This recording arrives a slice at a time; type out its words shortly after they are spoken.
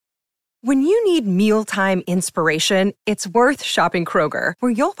When you need mealtime inspiration, it's worth shopping Kroger,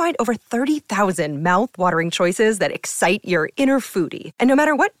 where you'll find over 30,000 mouth-watering choices that excite your inner foodie. And no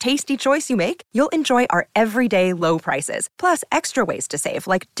matter what tasty choice you make, you'll enjoy our everyday low prices, plus extra ways to save,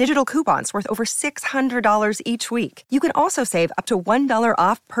 like digital coupons worth over $600 each week. You can also save up to $1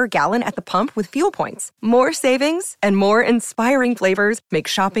 off per gallon at the pump with fuel points. More savings and more inspiring flavors make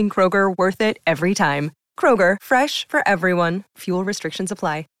shopping Kroger worth it every time. Kroger, fresh for everyone. Fuel restrictions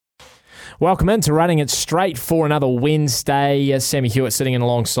apply. Welcome into Running It Straight for another Wednesday. Sammy Hewitt sitting in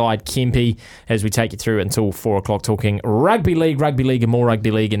alongside Kempy as we take you through until 4 o'clock talking rugby league and more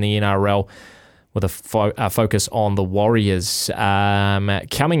rugby league in the NRL with a focus on the Warriors.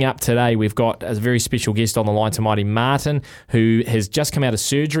 Coming up today, we've got a very special guest on the line, Mighty Martin, who has just come out of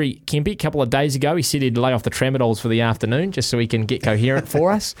surgery, Kempy, a couple of days ago. He said he'd lay off the tramadols for the afternoon just so he can get coherent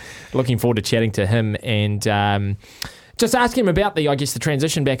for us. Looking forward to chatting to him and just ask him about the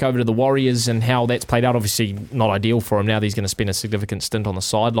transition back over to the Warriors and how that's played out. Obviously, not ideal for him now that he's going to spend a significant stint on the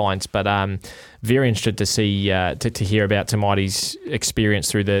sidelines, but very interested to see to hear about Tamati's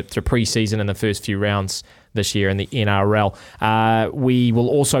experience through pre-season and the first few rounds this year in the NRL. We will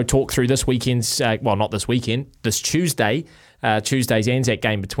also talk through this weekend's, not this weekend, this Tuesday's Anzac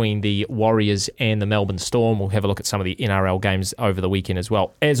game between the Warriors and the Melbourne Storm. We'll have a look at some of the NRL games over the weekend as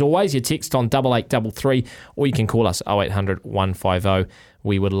well. As always, your text on 8833, or you can call us 0800 150.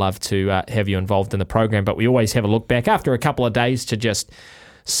 We would love to have you involved in the program, but we always have a look back after a couple of days to just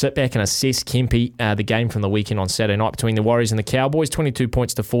sit back and assess, Kempy, the game from the weekend on Saturday night between the Warriors and the Cowboys. 22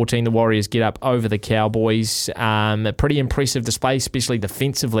 points to 14. The Warriors get up over the Cowboys. A pretty impressive display, especially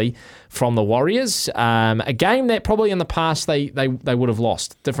defensively, from the Warriors. A game that probably in the past they would have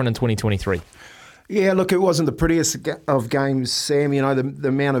lost. Different in 2023. Yeah, look, it wasn't the prettiest of games, Sam. You know, the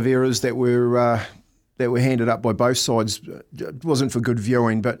amount of errors that were handed up by both sides wasn't for good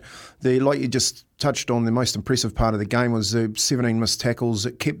viewing, but like you just touched on, the most impressive part of the game was the 17 missed tackles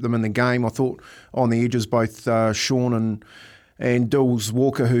that kept them in the game. I thought on the edges, both Sean and Dills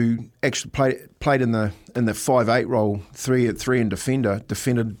Walker, who actually played in the 5'8" role, 3 and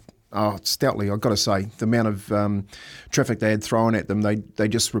defended stoutly. I've got to say, the amount of traffic they had thrown at them, they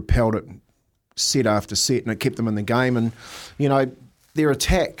just repelled it set after set, and it kept them in the game. And you know, their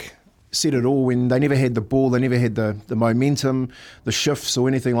attack said it all. When they never had the ball, they never had the momentum, the shifts or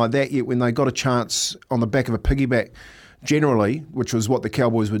anything like that, yet when they got a chance on the back of a piggyback generally, which was what the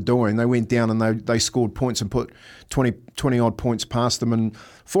Cowboys were doing, they went down and they scored points and put 20 odd points past them. And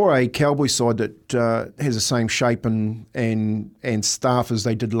for a Cowboys side that has the same shape and staff as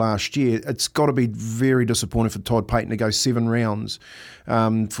they did last year, it's got to be very disappointing for Todd Payten to go 7 rounds for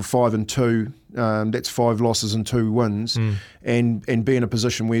 5-2. That's 5 losses and 2 wins, and be in a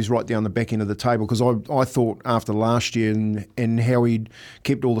position where he's right down the back end of the table. Because I thought after last year and how he'd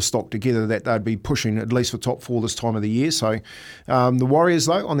kept all the stock together that they'd be pushing at least for top 4 this time of the year. So the Warriors,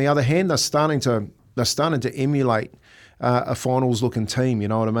 though, on the other hand, they're starting to emulate a finals-looking team. You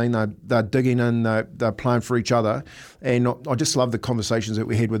know what I mean? They're digging in, they're playing for each other, and I just love the conversations that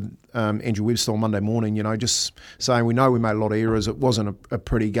we had with Andrew Webster on Monday morning. You know, just saying we know we made a lot of errors. It wasn't a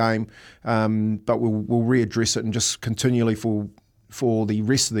pretty game, but we'll readdress it and just continually for the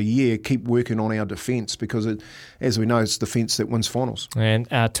rest of the year keep working on our defence, because as we know, it's defence that wins finals. And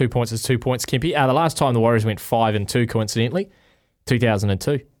 2 points is 2 points, Kempy. The last time the Warriors went 5-2, coincidentally,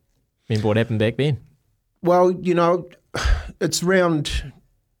 2002. Remember what happened back then? Well, you know, it's round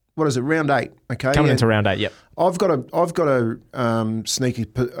 8, okay? Coming into round 8, yep. I've got a sneaky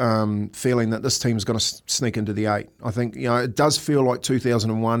feeling that this team's going to sneak into the 8. I think, you know, it does feel like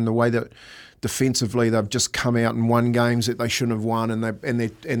 2001, the way that defensively they've just come out and won games that they shouldn't have won, and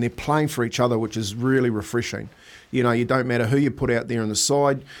they're playing for each other, which is really refreshing. You know, you don't matter who you put out there on the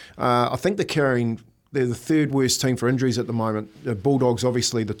side. I think they're the 3rd worst team for injuries at the moment. The Bulldogs,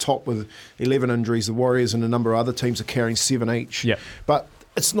 obviously, the top with 11 injuries. The Warriors and a number of other teams are carrying 7 each. Yep. But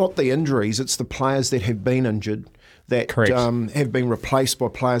it's not the injuries, it's the players that have been injured that have been replaced by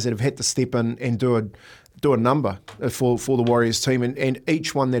players that have had to step in and do a number for the Warriors team. And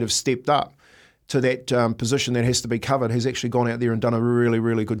each one that have stepped up to that position that has to be covered has actually gone out there and done a really,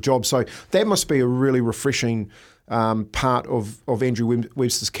 really good job. So that must be a really refreshing part of Andrew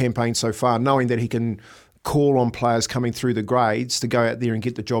Webster's campaign so far, knowing that he can call on players coming through the grades to go out there and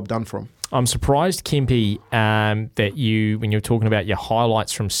get the job done for him. I'm surprised, Kempy, that when you're talking about your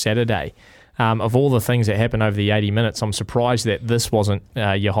highlights from Saturday, of all the things that happened over the 80 minutes, I'm surprised that this wasn't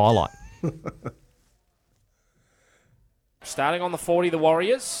your highlight. Starting on the 40, the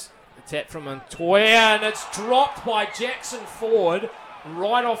Warriors. The tap from Montoya, and it's dropped by Jackson Ford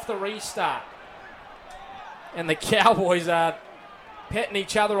right off the restart. And the Cowboys are patting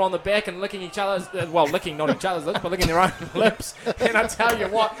each other on the back and licking each other's, licking not each other's lips, but licking their own lips. And I tell you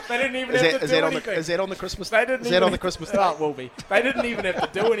what, they didn't even have to do anything. Is that on the Christmas? They didn't. Is that on the Christmas? Oh, it will be. They didn't even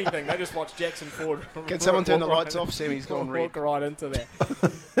have to do anything. They just watched Jackson Ford. Can someone turn the lights off? Sammy's gone red. Walk right into that.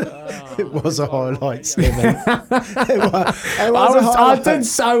 It was a highlight, Sammy. I did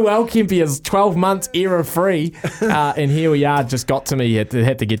so well, Kempy, as 12 months error-free. And here we are, just got to me. It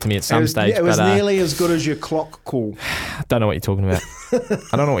had to get to me at some stage. It was nearly as good as your clock call. I don't know what you're talking about.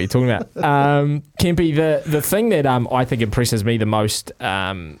 Kempy, the thing that I think impresses me the most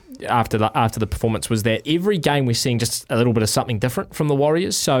after the performance was that every game we're seeing just a little bit of something different from the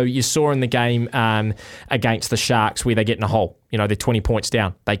Warriors. So you saw in the game against the Sharks where they get in a hole. They're 20 points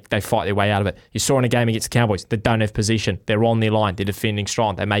down. They fight their way out of it. You saw in a game against the Cowboys, they don't have possession. They're on their line. They're defending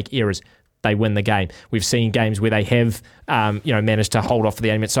strong. They make errors. They win the game. We've seen games where they have, managed to hold off for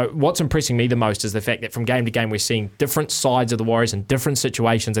the enemy. So what's impressing me the most is the fact that from game to game we're seeing different sides of the Warriors in different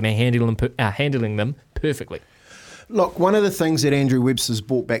situations, and they're handling them perfectly. Look, one of the things that Andrew Webster's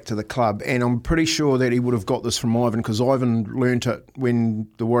brought back to the club, and I'm pretty sure that he would have got this from Ivan, because Ivan learnt it when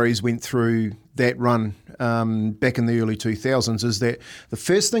the Warriors went through that run back in the early 2000s, is that the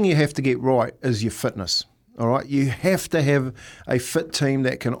first thing you have to get right is your fitness. All right, you have to have a fit team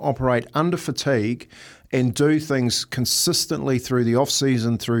that can operate under fatigue and do things consistently through the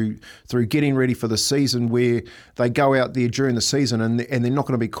off-season, through getting ready for the season, where they go out there during the season and they're not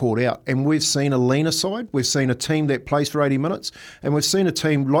going to be caught out. And we've seen a leaner side. We've seen a team that plays for 80 minutes. And we've seen a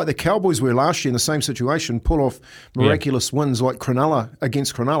team like the Cowboys were last year in the same situation pull off miraculous wins like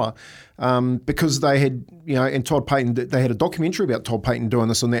against Cronulla. Because they had, and Todd Payton, they had a documentary about Todd Payton doing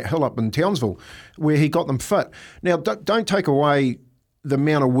this on that hill up in Townsville where he got them fit. Now, don't take away the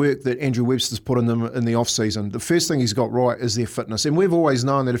amount of work that Andrew Webster's put in them in the off-season. The first thing he's got right is their fitness. And we've always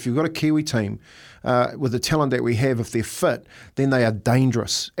known that if you've got a Kiwi team with the talent that we have, if they're fit, then they are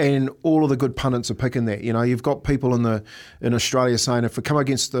dangerous. And all of the good pundits are picking that. You've got people in Australia saying if we come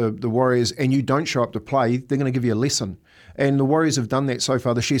against the Warriors and you don't show up to play, they're going to give you a lesson. And the Warriors have done that so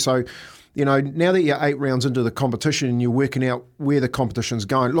far this year. So, now that you're 8 rounds into the competition and you're working out where the competition's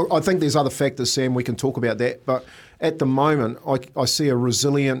going, look, I think there's other factors, Sam, we can talk about that. But at the moment, I see a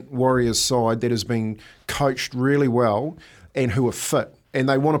resilient Warriors side that has been coached really well and who are fit. And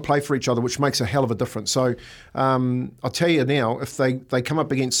they want to play for each other, which makes a hell of a difference. So I'll tell you now, if they come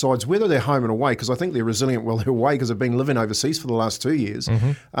up against sides, whether they're home and away, because I think they're resilient while they're away because they've been living overseas for the last 2 years,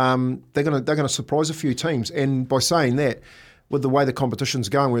 they're going to surprise a few teams. And by saying that, with the way the competition's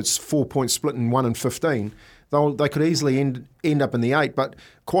going, where it's 4 point split in 1 and 15, they could easily end up in the 8, but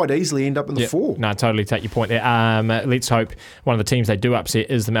quite easily end up in the 4. No, totally take your point there. Let's hope one of the teams they do upset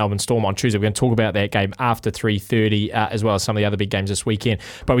is the Melbourne Storm on Tuesday. We're going to talk about that game after 3:30, as well as some of the other big games this weekend.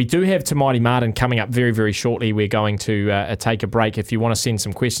 But we do have Te Maire Martin coming up very, very shortly. We're going to take a break. If you want to send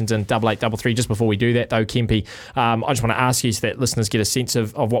some questions in, 8833. Just before we do that, though, Kempy, I just want to ask you so that listeners get a sense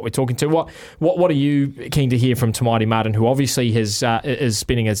of what we're talking to. What are you keen to hear from Te Maire Martin, who obviously is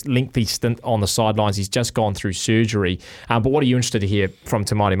spending a lengthy stint on the sidelines? He's just gone through surgery. But what are you interested to hear from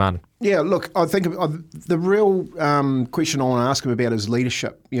Te Maire Martin? Yeah, look, I think the real question I want to ask him about is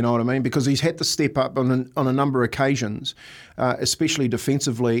leadership, you know what I mean? Because he's had to step up on a number of occasions, especially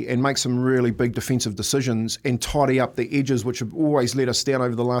defensively, and make some really big defensive decisions and tidy up the edges, which have always let us down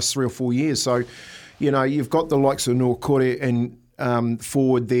over the last 3 or 4 years. So, you've got the likes of Nuakore and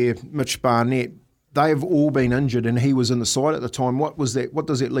forward there, Mitch Barnett. They have all been injured, and he was in the side at the time. What does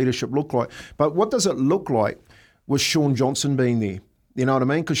that leadership look like? But what does it look like with Sean Johnson being there? You know what I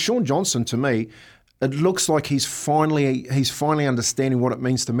mean? Because Sean Johnson, to me, it looks like he's finally understanding what it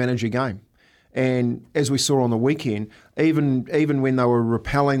means to manage a game. And as we saw on the weekend, even when they were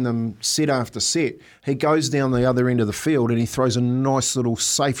repelling them set after set, he goes down the other end of the field and he throws a nice little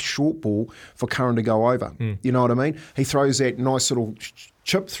safe short ball for Curran to go over. You know what I mean? He throws that nice little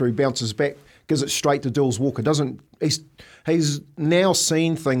chip through, bounces back, gives it straight to Dills Walker. He's now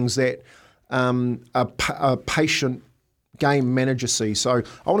seen things that a patient game manager sees. So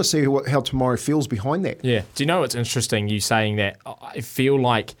I want to see how Te Maire feels behind that. Yeah. Do you know what's interesting? You saying that? I feel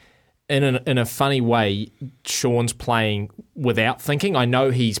like in a funny way, Sean's playing without thinking. I know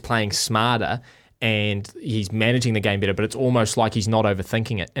he's playing smarter and he's managing the game better, but it's almost like he's not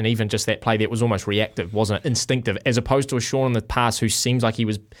overthinking it. And even just that play there was almost reactive, wasn't it? Instinctive, as opposed to a Sean in the past who seems like he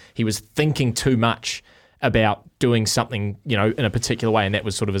was thinking too much. about doing something, in a particular way, and that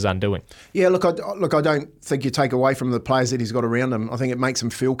was sort of his undoing. Yeah, look, I don't think you take away from the players that he's got around him. I think it makes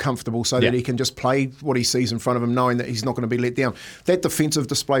him feel comfortable so that he can just play what he sees in front of him, knowing that he's not going to be let down. That defensive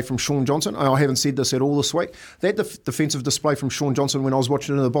display from Sean Johnson, I haven't said this at all this week, that defensive display from Sean Johnson when I was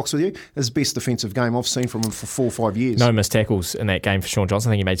watching in the box with you is the best defensive game I've seen from him for 4 or 5 years. No missed tackles in that game for Sean Johnson.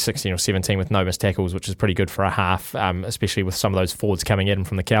 I think he made 16 or 17 with no missed tackles, which is pretty good for a half, especially with some of those forwards coming at him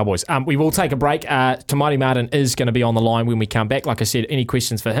from the Cowboys. We will take a break. Tamati Martin is going to be on the line when we come back. Like I said, any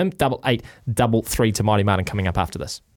questions for him? 8833 Tamati Martin coming up after this.